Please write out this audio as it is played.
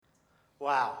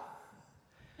Wow.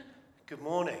 Good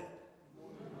morning.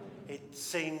 It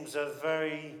seems a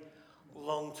very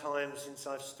long time since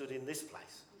I've stood in this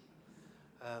place.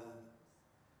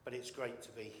 But it's great to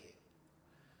be here.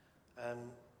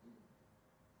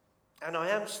 And I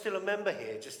am still a member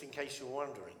here, just in case you're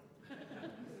wondering.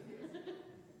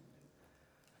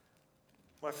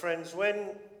 My friends, when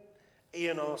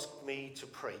Ian asked me to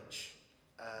preach,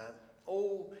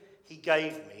 all he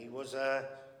gave me was a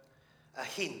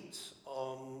hint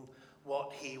on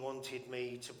what he wanted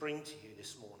me to bring to you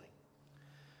this morning.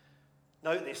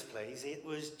 Note this, please. It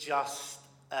was just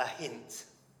a hint.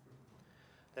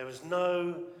 There was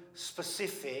no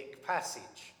specific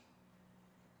passage.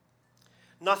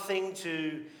 Nothing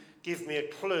to give me a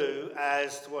clue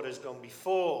as to what has gone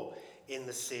before in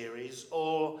the series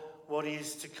or what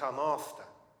is to come after.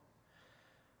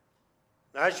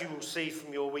 Now, as you will see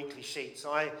from your weekly sheets,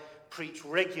 I preach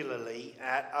regularly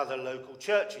at other local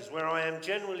churches where I am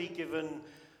generally given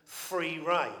free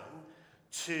rein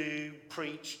to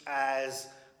preach as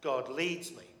God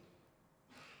leads me.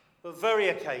 But very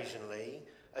occasionally,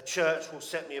 a church will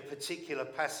set me a particular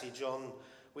passage on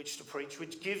which to preach,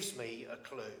 which gives me a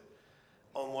clue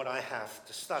on what I have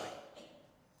to study.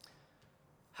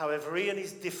 However, Ian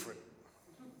is different.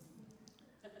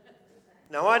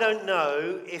 Now, I don't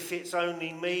know if it's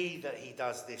only me that he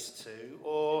does this to,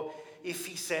 or if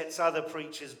he sets other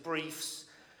preachers briefs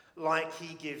like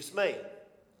he gives me.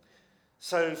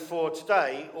 So for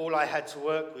today, all I had to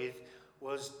work with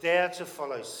was Dare to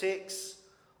Follow 6,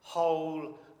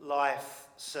 whole life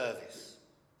service.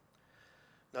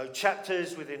 No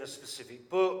chapters within a specific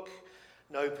book,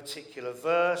 no particular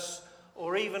verse,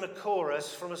 or even a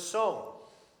chorus from a song.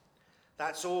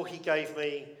 That's all he gave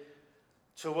me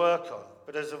to work on.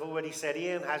 But as I've already said,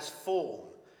 Ian has form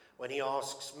when he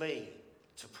asks me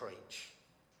to preach.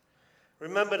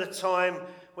 Remember the time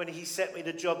when he set me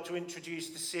the job to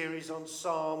introduce the series on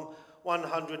Psalm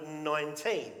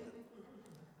 119?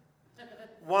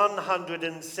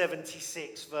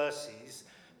 176 verses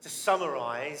to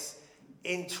summarise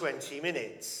in 20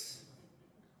 minutes.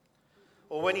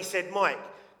 Or when he said, Mike,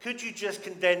 could you just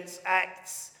condense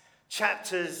Acts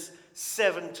chapters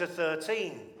 7 to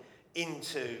 13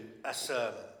 into a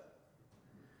sermon?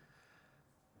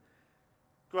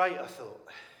 Great, I thought.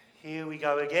 Here we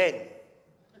go again.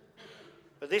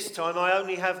 But this time I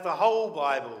only have the whole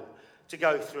Bible to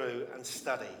go through and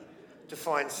study to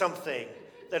find something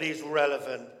that is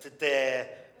relevant to Dare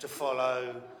to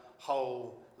Follow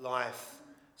whole life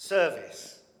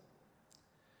service.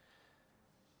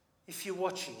 If you're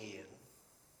watching, Ian,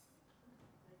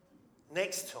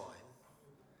 next time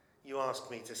you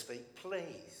ask me to speak,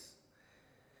 please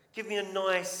give me a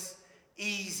nice,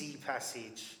 easy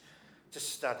passage to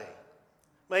study.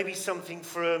 Maybe something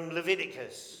from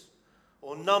Leviticus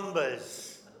or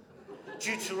Numbers,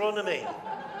 Deuteronomy,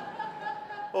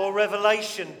 or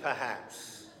Revelation,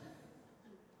 perhaps.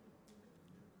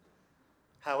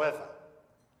 However,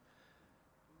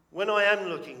 when I am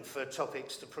looking for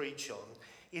topics to preach on,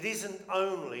 it isn't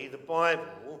only the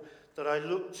Bible that I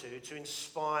look to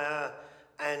inspire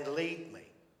and lead me.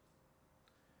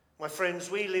 My friends,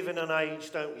 we live in an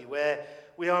age, don't we, where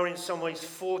we are in some ways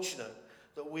fortunate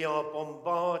that we are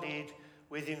bombarded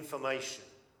with information.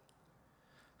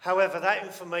 However, that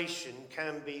information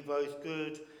can be both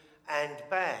good and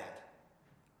bad.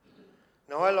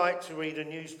 Now, I like to read a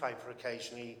newspaper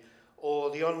occasionally,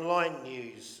 or the online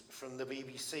news from the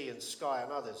BBC and Sky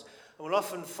and others, and will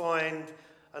often find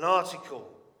an article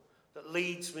that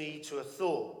leads me to a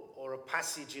thought or a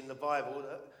passage in the Bible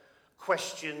that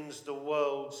questions the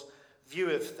world's view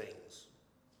of things.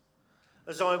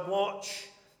 As I watch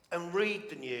and read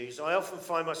the news, I often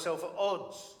find myself at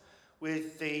odds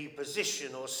with the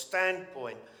position or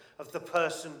standpoint of the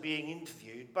person being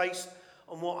interviewed based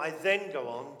on what I then go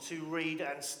on to read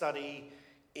and study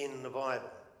in the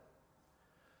Bible.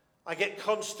 I get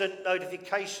constant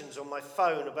notifications on my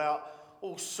phone about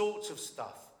all sorts of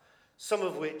stuff, some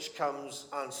of which comes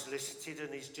unsolicited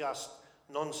and is just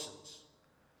nonsense.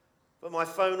 But my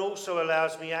phone also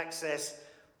allows me access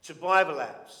to Bible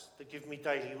apps that give me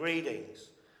daily readings,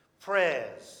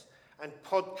 prayers, and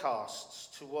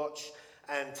podcasts to watch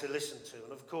and to listen to.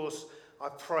 And of course, I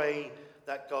pray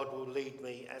that God will lead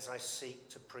me as I seek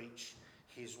to preach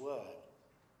his word.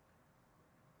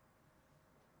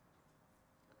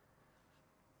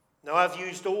 Now, I've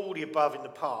used all the above in the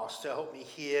past to help me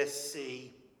hear,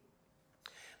 see,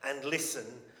 and listen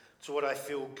to what I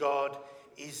feel God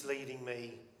is leading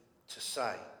me to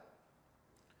say.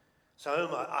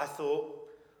 So I thought,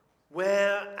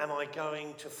 where am I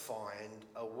going to find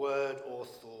a word or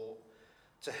thought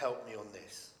to help me on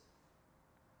this?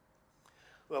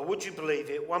 Well, would you believe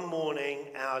it? One morning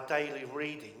our daily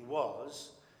reading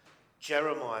was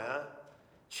Jeremiah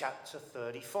chapter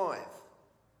 35.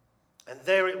 And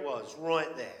there it was,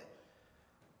 right there.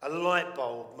 A light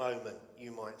bulb moment,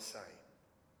 you might say.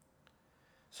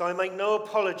 So I make no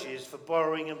apologies for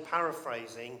borrowing and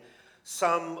paraphrasing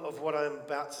some of what I'm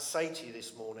about to say to you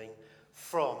this morning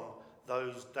from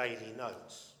those daily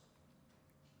notes.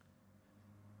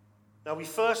 Now, we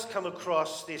first come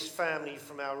across this family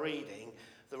from our reading,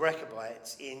 the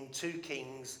Rechabites, in 2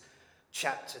 Kings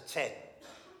chapter 10.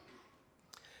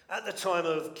 At the time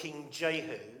of King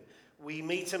Jehu, we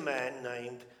meet a man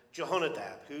named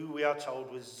Jehonadab, who we are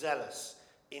told was zealous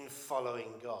in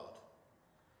following God.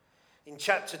 In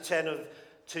chapter 10 of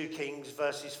 2 Kings,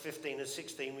 verses 15 and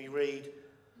 16, we read,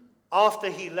 "After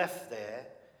he left there,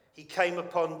 he came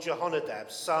upon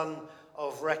Jehonadab, son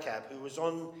of Rechab, who was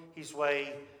on his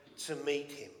way to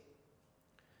meet him.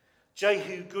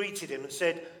 Jehu greeted him and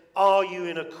said, 'Are you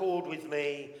in accord with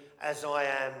me as I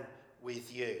am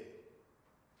with you?'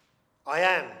 'I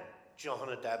am,'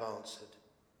 Jehonadab answered.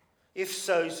 'If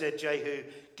so,' said Jehu,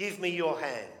 'give me your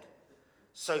hand.'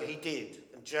 So he did,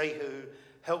 and Jehu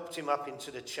helped him up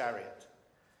into the chariot.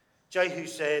 Jehu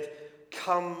said,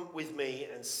 'Come with me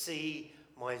and see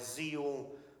my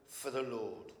zeal for the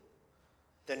Lord.'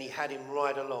 Then he had him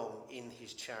ride along in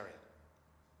his chariot.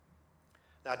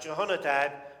 Now,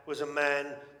 Jehonadab was a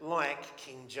man like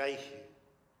King Jehu.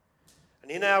 And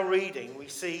in our reading, we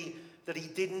see that he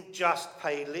didn't just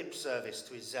pay lip service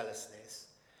to his zealousness.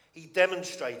 He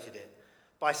demonstrated it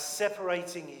by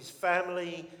separating his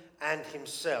family and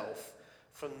himself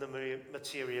from the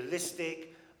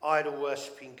materialistic,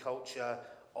 idol-worshipping culture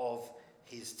of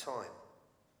his time.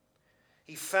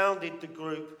 He founded the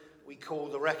group we call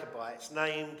the Rechabites,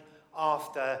 named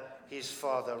after his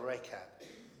father Rechab.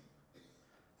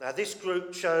 Now, this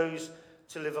group chose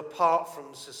to live apart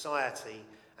from society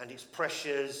and its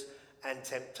pressures and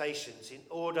temptations in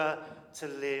order to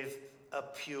live a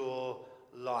pure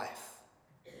life.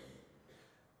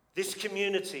 This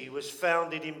community was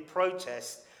founded in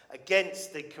protest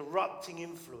against the corrupting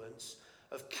influence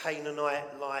of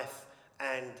Canaanite life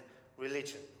and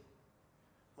religion.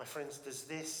 My friends, does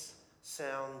this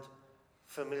sound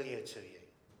familiar to you?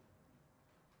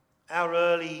 Our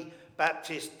early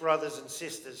Baptist brothers and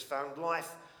sisters found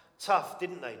life tough,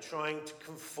 didn't they? Trying to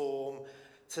conform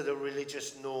to the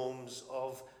religious norms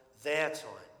of their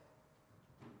time.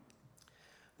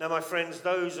 Now, my friends,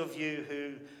 those of you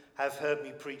who have heard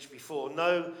me preach before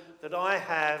know that I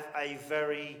have a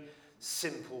very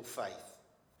simple faith.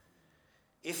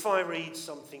 If I read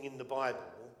something in the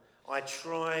Bible, I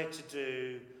try to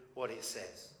do what it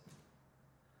says.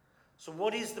 So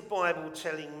what is the Bible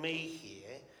telling me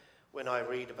here when I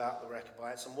read about the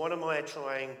Rechabites, and what am I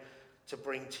trying to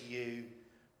bring to you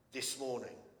this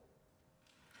morning?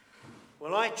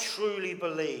 Well, I truly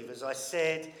believe, as I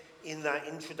said in that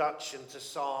introduction to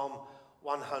Psalm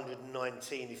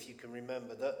 119, if you can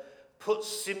remember, that put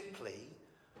simply,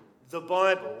 the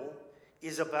Bible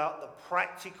is about the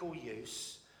practical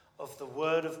use of the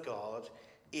Word of God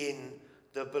in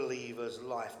the believer's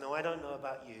life. Now, I don't know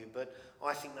about you, but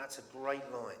I think that's a great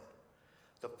line.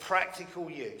 The practical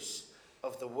use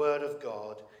of the Word of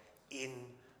God in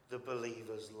the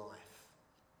believer's life.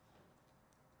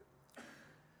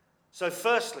 So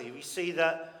firstly, we see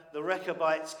that the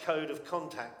Rechabites' code of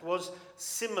conduct was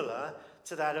similar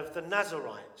to that of the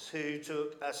Nazarites, who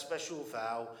took a special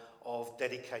vow of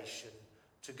dedication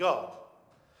to God.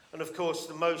 And of course,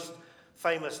 the most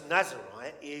famous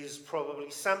Nazarite is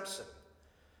probably Samson,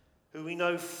 who we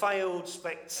know failed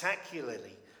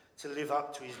spectacularly to live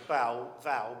up to his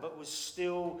vow, but was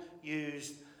still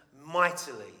used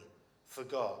mightily for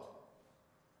God.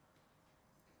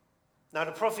 Now,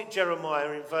 the prophet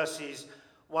Jeremiah, in verses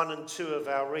 1 and 2 of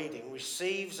our reading,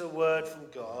 receives a word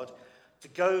from God to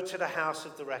go to the house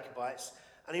of the Rechabites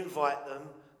and invite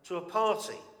them to a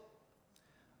party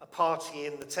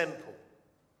in the temple.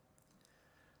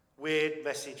 Weird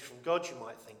message from God, you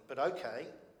might think, but okay.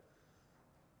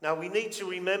 Now, we need to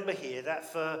remember here that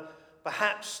for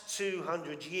perhaps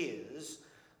 200 years,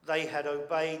 they had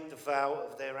obeyed the vow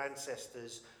of their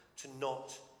ancestors to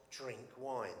not drink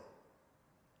wine.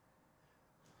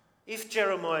 If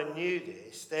Jeremiah knew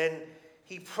this, then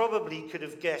he probably could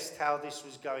have guessed how this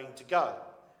was going to go.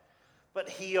 But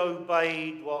he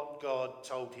obeyed what God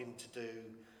told him to do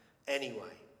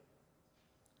anyway.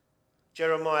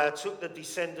 Jeremiah took the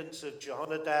descendants of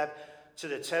Jehonadab to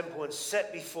the temple and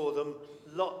set before them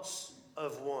lots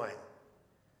of wine.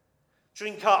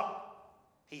 "Drink up,"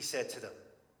 he said to them.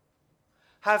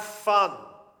 "Have fun.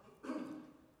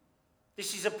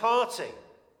 This is a party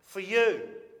for you."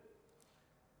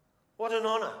 What an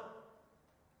honour.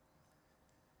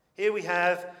 Here we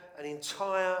have an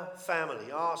entire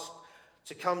family asked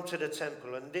to come to the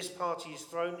temple, and this party is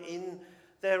thrown in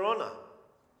their honour.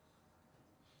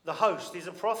 The host is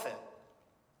a prophet.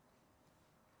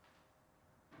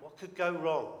 What could go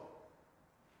wrong?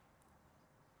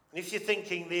 And if you're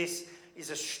thinking this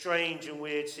is a strange and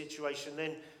weird situation,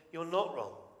 then you're not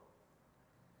wrong.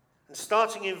 And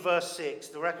starting in verse 6,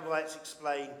 the Rechabites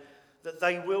explain that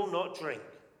they will not drink,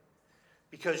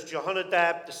 because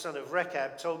Jehonadab, the son of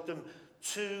Rechab, told them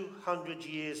 200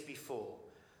 years before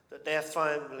that their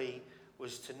family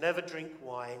was to never drink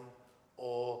wine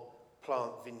or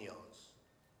plant vineyards.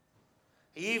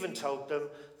 He even told them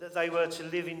that they were to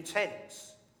live in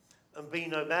tents and be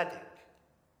nomadic.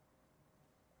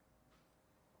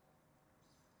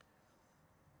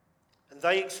 And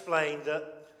they explained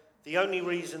that the only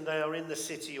reason they are in the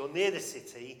city or near the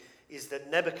city is that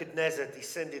Nebuchadnezzar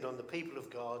descended on the people of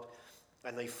God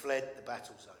and they fled the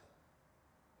battle zone.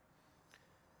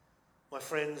 My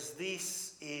friends,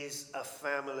 this is a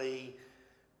family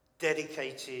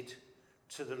dedicated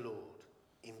to the Lord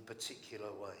in particular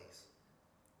ways.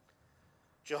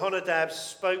 Jehonadab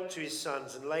spoke to his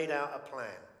sons and laid out a plan,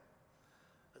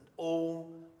 and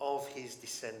all of his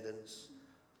descendants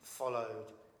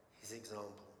followed his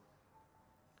example.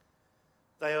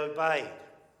 They obeyed.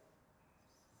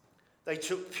 They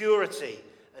took purity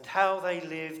and how they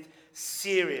lived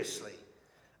seriously,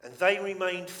 and they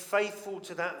remained faithful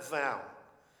to that vow,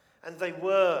 and they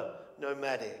were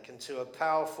nomadic until a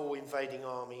powerful invading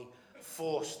army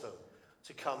forced them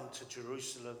to come to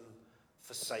Jerusalem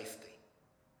for safety.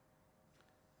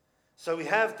 So we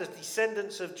have the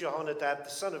descendants of Jehonadab, the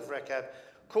son of Rechab,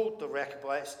 called the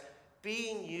Rechabites,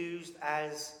 being used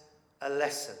as a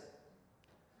lesson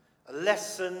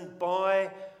by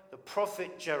the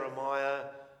prophet Jeremiah,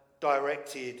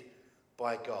 directed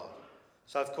by God.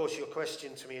 So, of course, your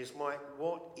question to me is, Mike,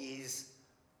 what is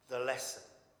the lesson?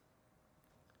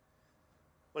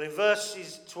 Well, in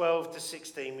verses 12 to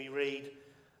 16, we read,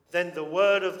 "Then the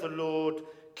word of the Lord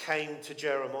came to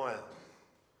Jeremiah.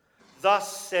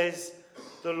 Thus says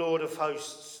the Lord of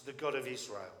hosts, the God of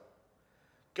Israel.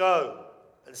 Go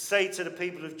and say to the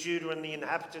people of Judah and the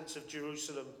inhabitants of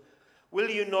Jerusalem, will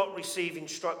you not receive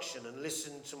instruction and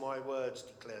listen to my words,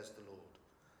 declares the Lord.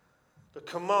 The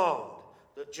command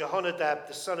that Jehonadab,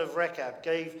 the son of Rechab,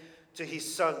 gave to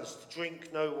his sons to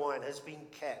drink no wine has been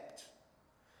kept,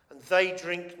 and they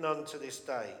drink none to this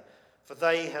day, for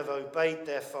they have obeyed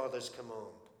their father's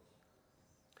command.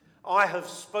 I have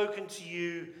spoken to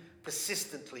you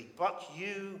persistently, but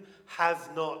you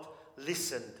have not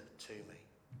listened to me.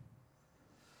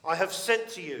 I have sent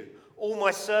to you all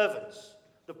my servants,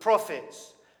 the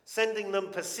prophets, sending them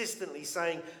persistently,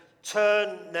 saying,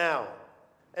 turn now,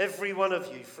 every one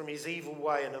of you, from his evil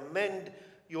way, and amend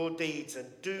your deeds,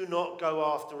 and do not go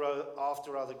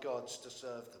after other gods to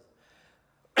serve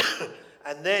them.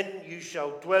 And then you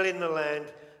shall dwell in the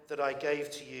land that I gave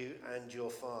to you and your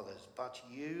fathers. But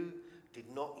you did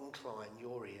not incline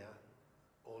your ear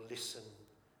or listen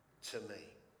to me.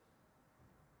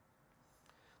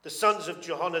 The sons of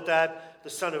Jehonadab, the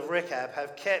son of Rechab,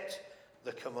 have kept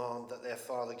the command that their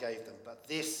father gave them, but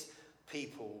this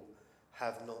people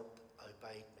have not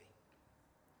obeyed me.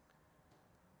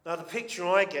 Now, the picture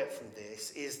I get from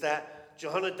this is that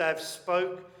Jehonadab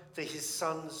spoke to his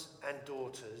sons and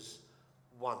daughters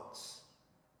once,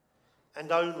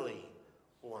 and only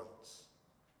once.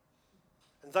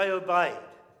 And they obeyed.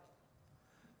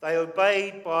 They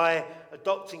obeyed by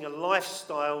adopting a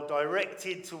lifestyle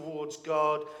directed towards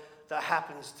God that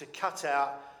happens to cut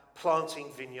out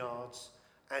planting vineyards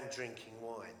and drinking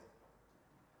wine.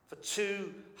 For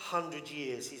 200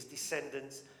 years, his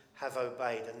descendants have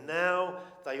obeyed, and now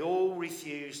they all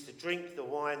refuse to drink the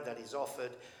wine that is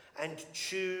offered and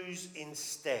choose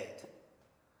instead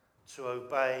to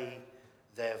obey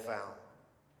their vow.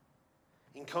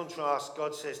 In contrast,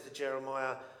 God says to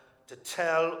Jeremiah to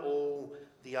tell all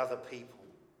the other people.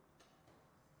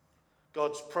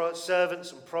 God's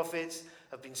servants and prophets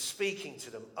have been speaking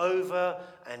to them over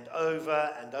and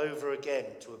over and over again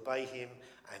to obey him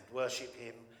and worship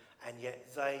him, and yet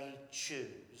they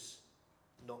choose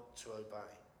not to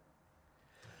obey.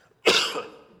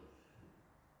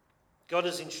 God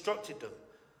has instructed them,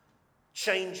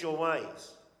 change your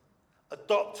ways.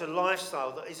 Adopt a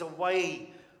lifestyle that is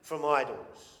away from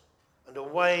idols and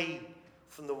away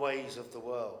from the ways of the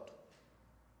world.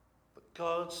 But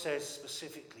God says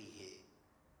specifically here,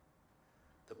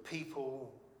 the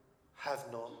people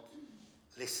have not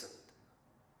listened.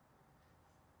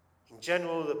 In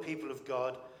general, the people of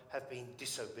God have been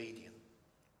disobedient.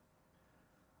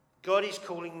 God is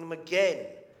calling them again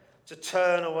to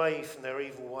turn away from their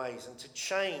evil ways and to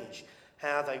change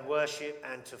how they worship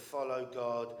and to follow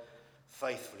God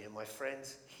faithfully. And my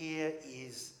friends, here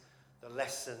is the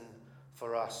lesson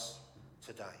for us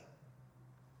today.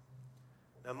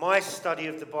 Now, my study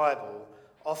of the Bible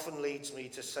often leads me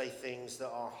to say things that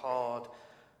are hard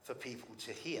for people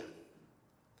to hear.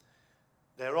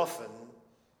 They're often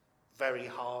very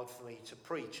hard for me to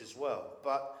preach as well.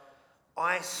 But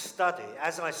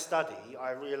as I study,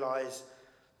 I realise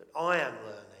that I am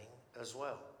learning as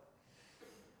well.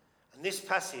 And this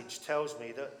passage tells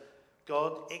me that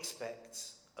God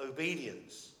expects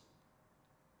obedience.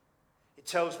 It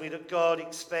tells me that God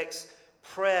expects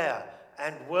prayer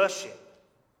and worship.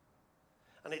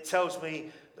 And it tells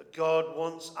me that God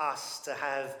wants us to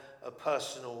have a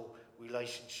personal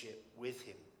relationship with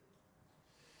him.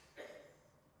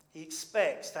 He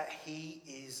expects that he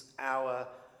is our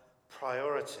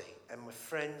priority. And my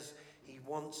friends, he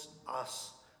wants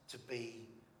us to be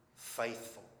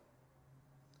faithful.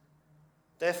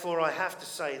 Therefore, I have to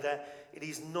say that it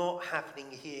is not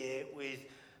happening here with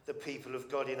the people of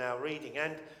God in our reading.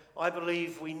 And I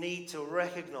believe we need to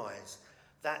recognise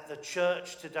that the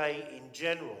church today in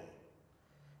general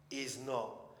is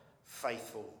not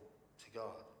faithful to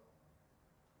God.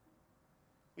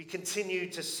 We continue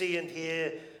to see and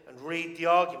hear and read the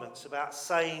arguments about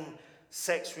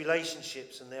same-sex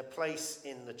relationships and their place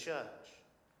in the church.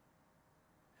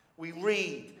 We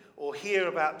read or hear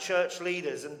about church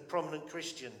leaders and prominent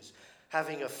Christians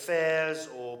having affairs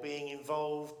or being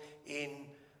involved in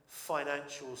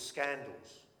financial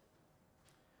scandals.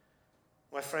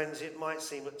 My friends, it might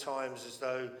seem at times as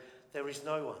though there is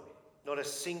no one, not a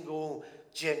single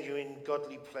genuine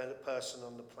godly person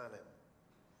on the planet.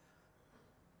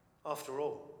 After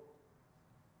all,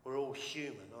 we're all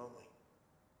human, aren't we?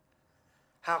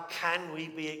 How can we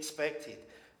be expected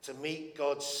to meet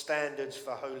God's standards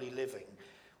for holy living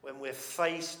when we're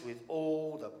faced with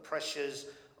all the pressures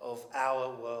of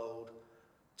our world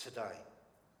today?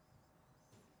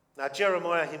 Now,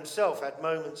 Jeremiah himself had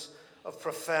moments of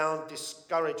profound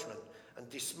discouragement and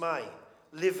dismay,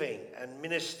 living and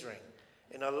ministering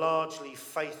in a largely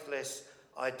faithless,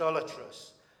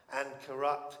 idolatrous and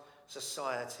corrupt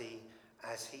society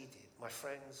as he did. My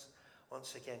friends,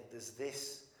 once again, does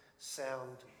this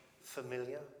sound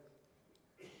familiar?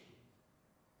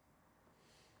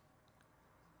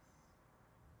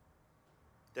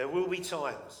 There will be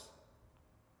times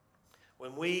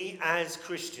when we as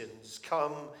Christians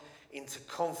come into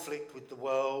conflict with the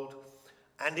world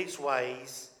and its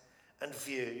ways and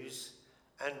views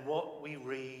and what we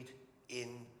read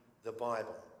in the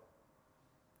Bible.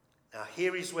 Now,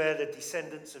 here is where the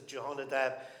descendants of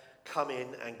Jehonadab come in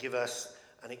and give us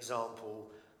an example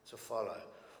to follow.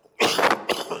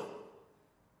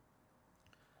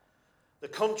 The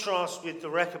contrast with the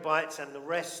Rechabites and the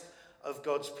rest of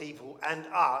God's people and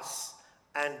us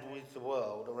and with the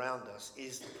world around us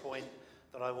is the point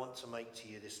that I want to make to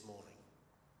you this morning.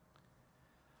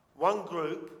 One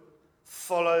group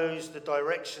follows the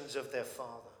directions of their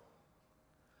father,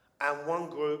 and one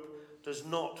group does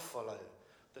not follow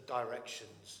the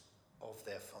directions of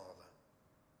their father.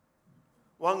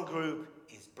 One group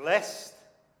is blessed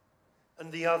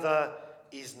and the other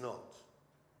is not.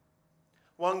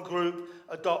 One group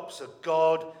adopts a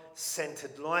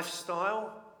God-centered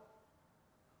lifestyle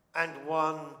and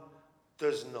one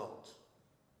does not.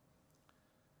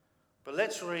 But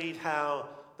let's read how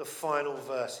the final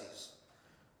verses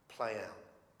play out,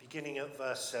 beginning at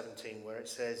verse 17, where it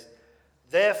says,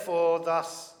 "Therefore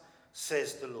thus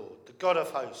says the Lord, the God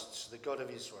of hosts, the God of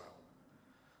Israel,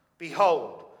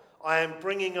 behold, I am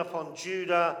bringing upon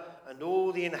Judah and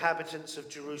all the inhabitants of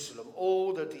Jerusalem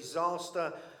all the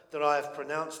disaster that I have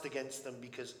pronounced against them,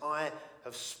 because I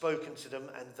have spoken to them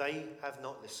and they have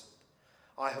not listened.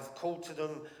 I have called to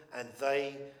them and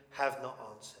they have not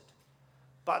answered.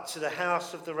 But to the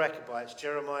house of the Rechabites,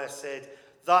 Jeremiah said,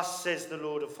 Thus says the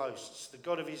Lord of hosts, the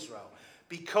God of Israel,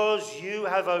 because you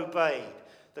have obeyed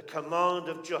the command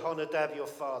of Jehonadab your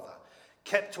father,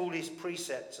 kept all his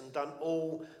precepts and done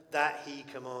all that he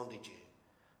commanded you.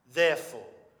 Therefore,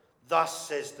 thus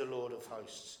says the Lord of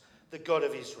hosts, the God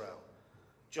of Israel,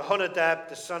 Jehonadab,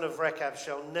 the son of Rechab,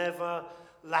 shall never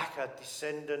lack a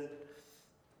descendant,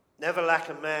 never lack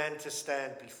a man to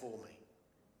stand before me."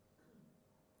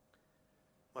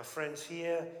 My friends,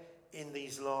 here in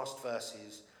these last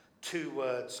verses, two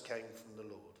words came from the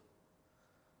Lord.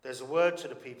 There's a word to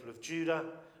the people of Judah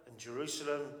and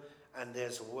Jerusalem, and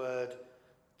there's a word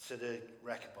to the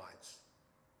Rechabites.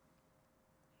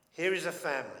 Here is a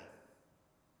family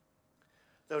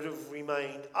that have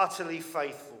remained utterly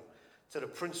faithful to the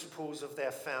principles of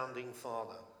their founding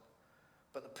father,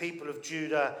 But the people of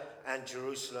Judah and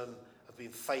Jerusalem have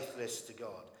been faithless to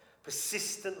God,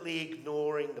 persistently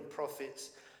ignoring the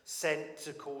prophets sent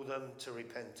to call them to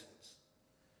repentance.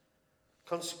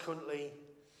 Consequently,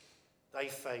 they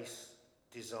face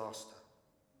disaster.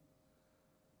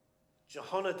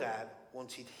 Jehonadab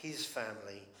wanted his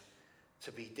family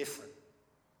to be different.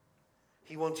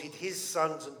 He wanted his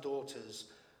sons and daughters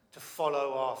to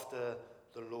follow after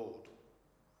the Lord.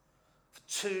 For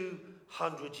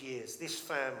 200 years, this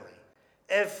family,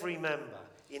 every member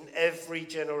in every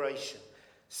generation,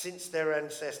 since their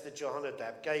ancestor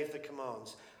Jehonadab gave the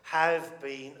commands, have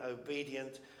been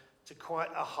obedient to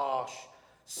quite a harsh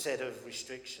set of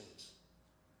restrictions.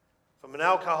 From an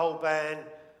alcohol ban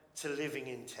to living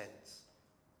in tents.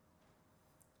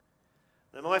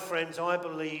 Now, my friends, I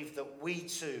believe that we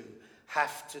too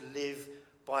have to live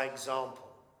by example,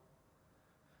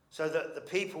 so that the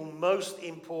people most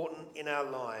important in our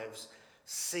lives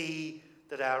see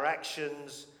that our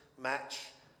actions match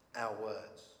our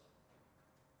words.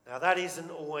 Now, that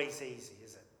isn't always easy,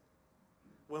 is it?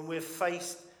 When we're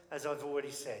faced, as I've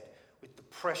already said, with the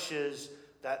pressures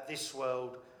that this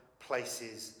world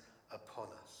places upon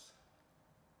us.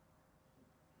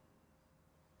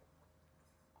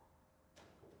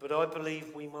 But I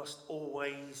believe we must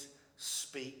always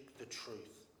speak the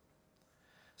truth.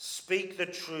 Speak the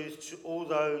truth to all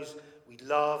those we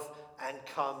love and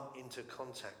come into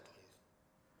contact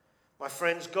with. My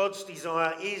friends, God's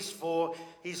desire is for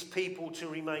his people to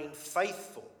remain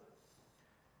faithful,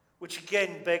 which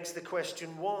again begs the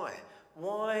question, why?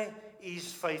 Why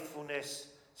is faithfulness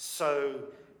so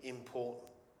important?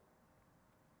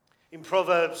 In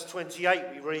Proverbs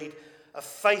 28 we read, "A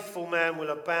faithful man will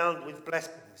abound with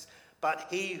blessings, but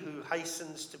he who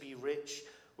hastens to be rich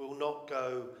will not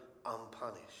go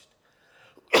unpunished."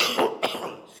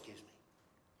 Excuse me.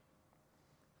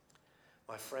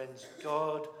 My friends,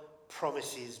 God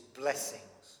promises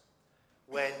blessings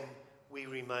when we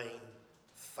remain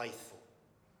faithful.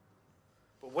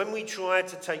 But when we try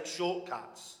to take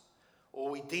shortcuts or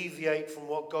we deviate from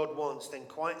what God wants, then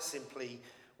quite simply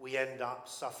we end up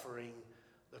suffering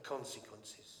the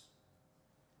consequences.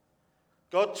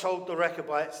 God told the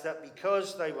Rechabites that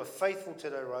because they were faithful to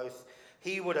their oath,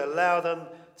 he would allow them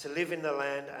to live in the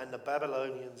land, and the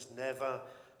Babylonians never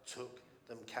took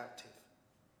them captive.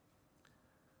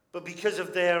 But because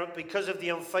of the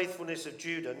unfaithfulness of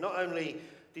Judah, not only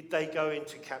did they go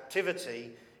into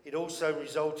captivity, it also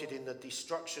resulted in the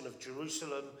destruction of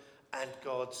Jerusalem and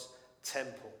God's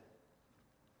temple.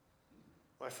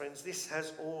 My friends, this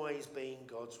has always been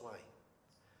God's way.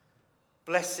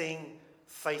 Blessing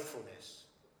faithfulness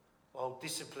while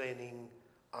disciplining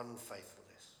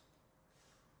unfaithfulness.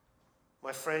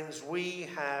 My friends, we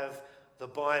have the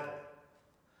Bible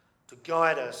to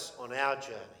guide us on our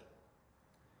journey.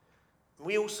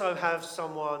 We also have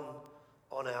someone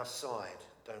on our side,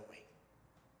 don't we?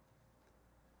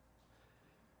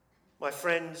 My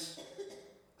friends,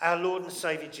 our Lord and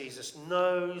Saviour Jesus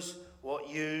knows what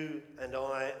you and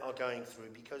I are going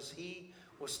through, because he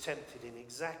was tempted in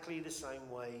exactly the same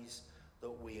ways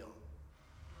that we are.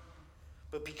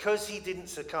 But because he didn't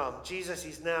succumb, Jesus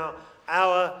is now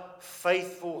our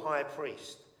faithful high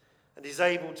priest and is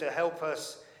able to help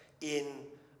us in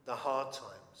the hard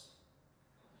times.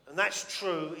 And that's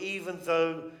true even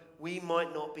though we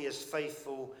might not be as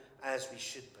faithful as we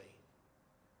should be.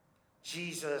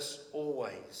 Jesus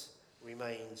always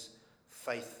remains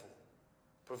faithful,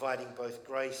 providing both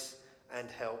grace and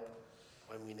help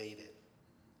when we need it.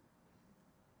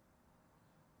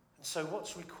 And so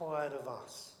what's required of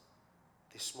us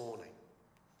this morning?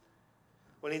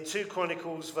 Well, in 2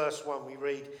 Chronicles verse 1 we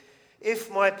read, "If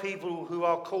my people who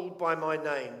are called by my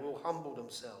name will humble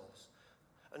themselves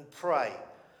and pray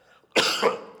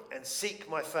and seek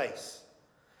my face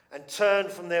and turn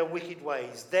from their wicked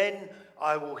ways, then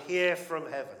I will hear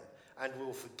from heaven and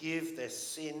will forgive their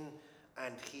sin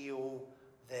and heal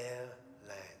their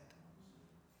land."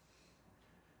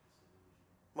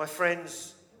 My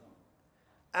friends,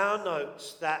 our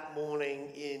notes that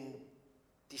morning in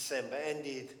December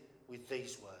ended with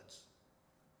these words.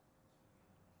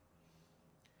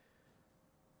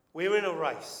 We're in a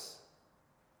race,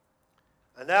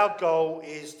 and our goal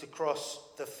is to cross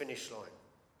the finish line.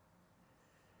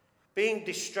 Being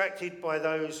distracted by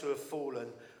those who have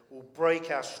fallen will break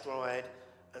our stride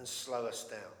and slow us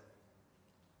down.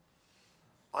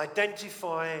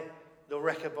 Identify the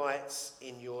Rechabites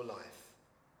in your life.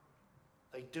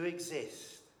 They do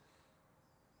exist,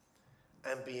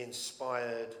 and be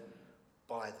inspired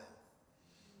by them.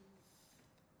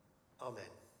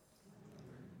 Amen.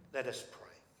 Let us pray.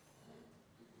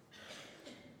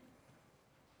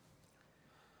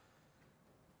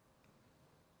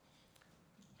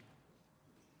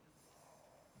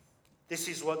 This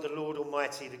is what the Lord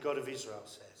Almighty, the God of Israel,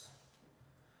 says.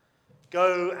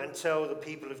 Go and tell the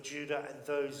people of Judah and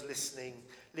those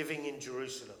living in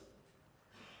Jerusalem.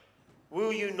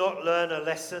 Will you not learn a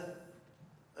lesson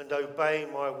and obey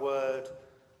my word,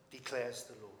 declares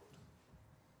the Lord.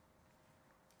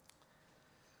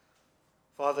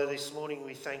 Father, this morning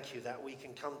we thank you that we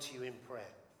can come to you in prayer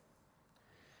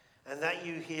and that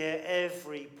you hear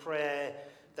every prayer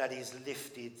that is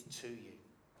lifted to you.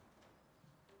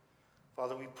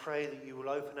 Father, we pray that you will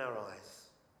open our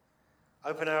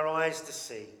eyes to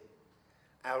see,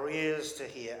 our ears to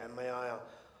hear, and may our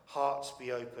hearts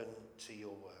be open to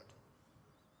your word.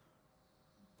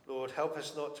 Lord, help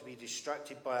us not to be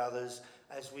distracted by others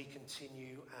as we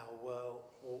continue our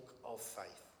walk of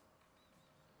faith.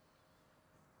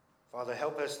 Father,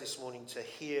 help us this morning to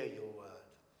hear your word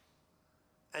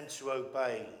and to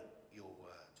obey your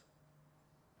word.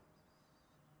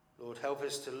 Lord, help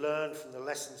us to learn from the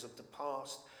lessons of the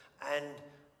past and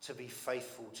to be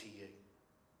faithful to you.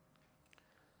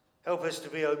 Help us to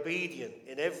be obedient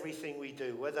in everything we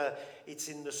do, whether it's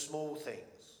in the small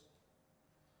things,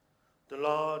 the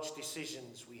large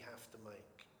decisions we have to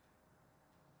make,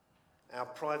 our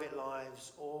private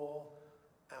lives or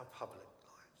our public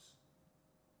lives.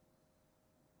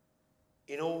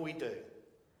 In all we do,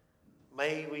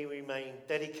 may we remain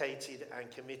dedicated and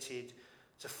committed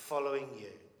to following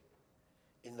you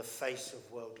in the face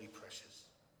of worldly pressures.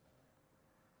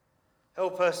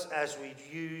 Help us as we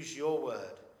use your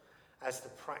word as the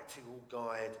practical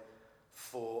guide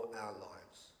for our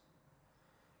lives.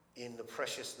 In the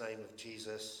precious name of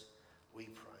Jesus, we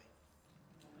pray.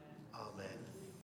 Amen.